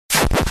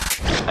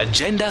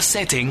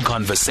Agenda-setting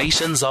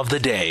conversations of the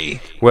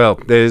day. Well,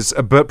 there's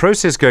a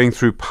process going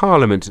through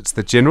Parliament. It's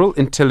the General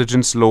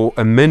Intelligence Law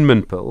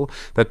Amendment Bill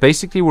that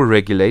basically will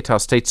regulate how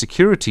state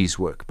securities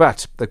work.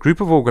 But a group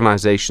of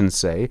organisations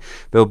say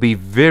there'll be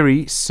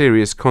very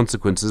serious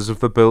consequences if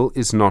the bill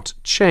is not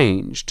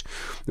changed.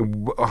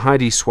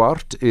 Heidi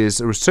Swart is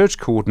a research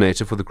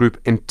coordinator for the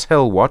group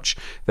IntelWatch.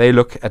 They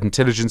look at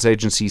intelligence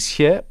agencies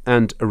here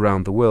and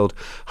around the world.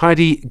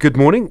 Heidi, good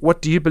morning.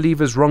 What do you believe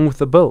is wrong with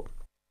the bill?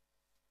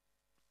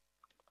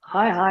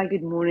 Hi,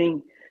 good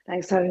morning.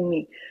 Thanks for having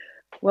me.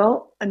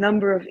 Well, a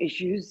number of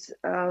issues.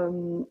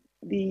 The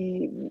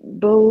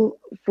bill,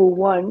 for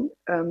one,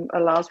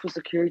 allows for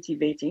security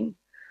vetting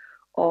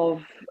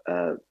of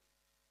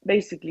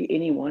basically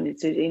anyone. It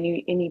says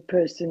any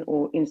person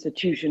or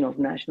institution of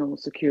national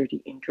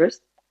security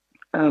interest.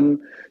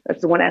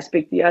 That's the one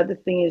aspect. The other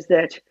thing is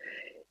that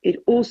it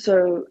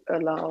also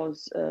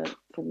allows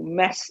for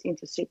mass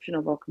interception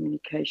of our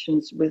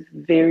communications with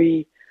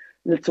very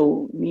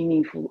little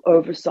meaningful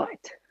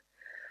oversight.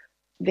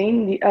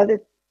 Then the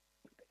other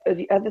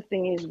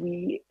thing is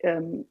we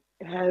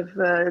have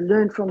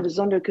learned from the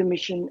Zondo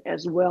Commission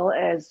as well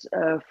as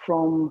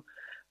from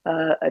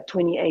a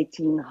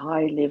 2018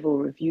 high-level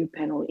review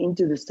panel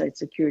into the State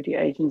Security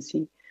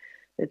Agency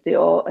that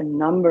there are a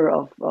number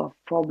of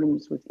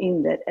problems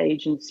within that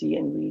agency,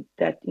 and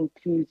that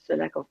includes the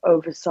lack of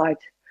oversight,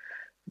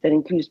 that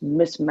includes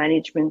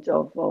mismanagement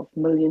of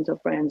millions of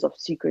rands of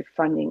secret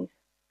funding.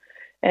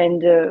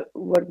 And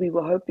what we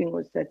were hoping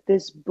was that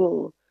this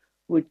bill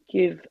would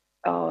give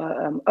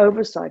our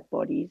oversight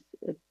bodies,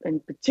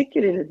 and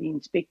particularly the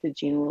Inspector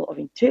General of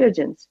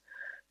Intelligence,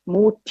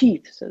 more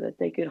teeth so that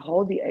they could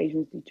hold the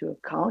agency to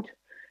account.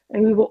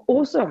 And we were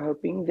also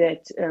hoping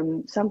that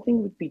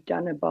something would be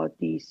done about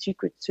the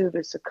Secret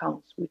Service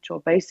accounts, which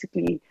are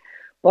basically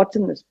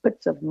bottomless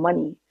pits of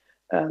money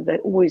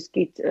that always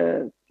get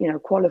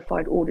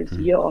qualified audits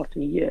year after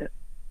year.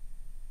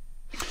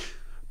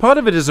 Part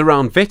of it is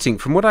around vetting.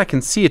 From what I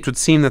can see, it would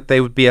seem that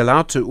they would be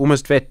allowed to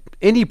almost vet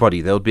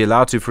anybody. They would be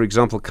allowed to, for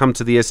example, come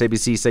to the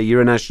SABC, say,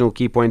 you're a national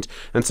key point,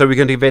 and so we're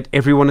going to vet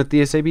everyone at the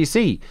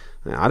SABC.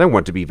 I don't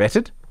want to be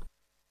vetted.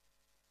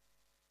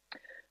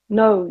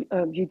 No,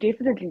 you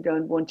definitely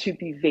don't want to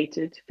be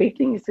vetted.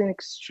 Vetting is an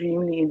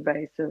extremely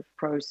invasive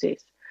process.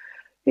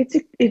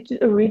 It's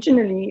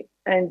originally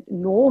and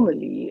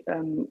normally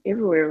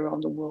everywhere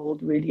around the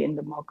world, really in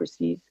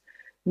democracies,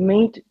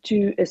 meant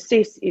to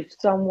assess if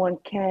someone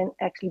can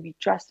actually be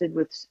trusted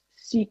with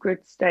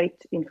secret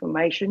state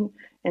information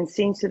and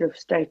sensitive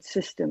state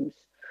systems,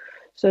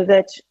 so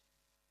that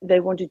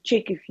they want to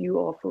check if you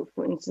are,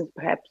 for instance,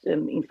 perhaps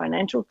in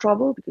financial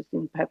trouble, because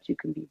then perhaps you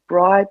can be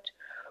bribed,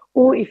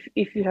 or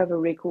if you have a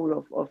record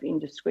of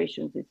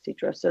indiscretions,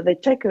 etc. So they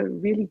take a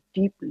really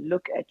deep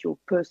look at your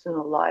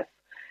personal life.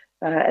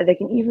 They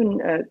can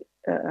even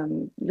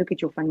look at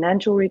your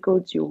financial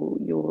records,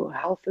 your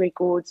health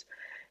records,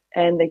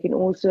 and they can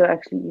also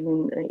actually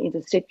even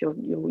intercept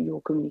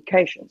your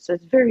communication. So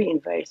it's very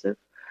invasive,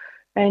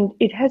 and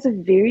it has a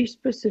very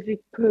specific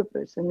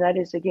purpose, and that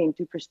is, again,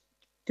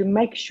 to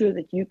make sure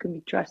that you can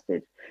be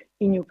trusted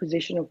in your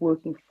position of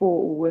working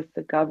for or with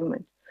the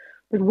government.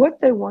 But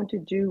what they want to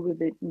do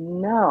with it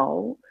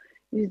now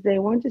is they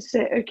want to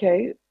say,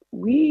 okay,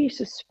 we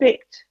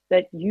suspect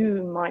that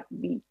you might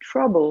be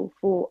trouble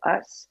for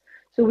us,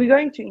 so we're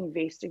going to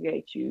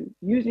investigate you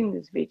using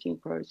this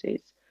vetting process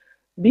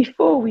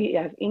before we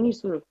have any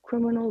sort of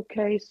criminal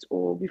case,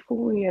 or before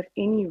we have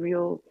any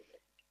real,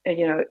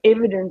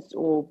 evidence,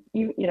 or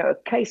a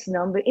case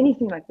number,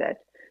 anything like that.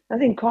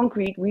 Nothing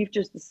concrete. We've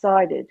just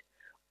decided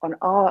on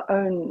our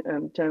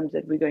own terms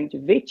that we're going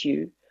to vet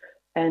you,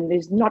 and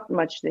there's not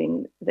much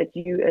then that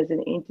you as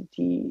an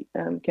entity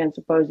can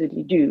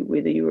supposedly do,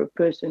 whether you're a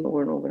person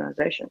or an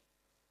organization.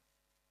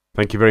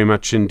 Thank you very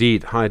much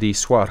indeed. Heidi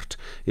Swart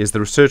is the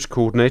research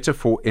coordinator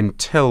for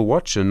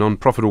IntelWatch, a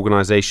non-profit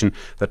organisation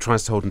that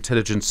tries to hold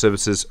intelligence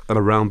services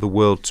around the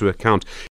world to account.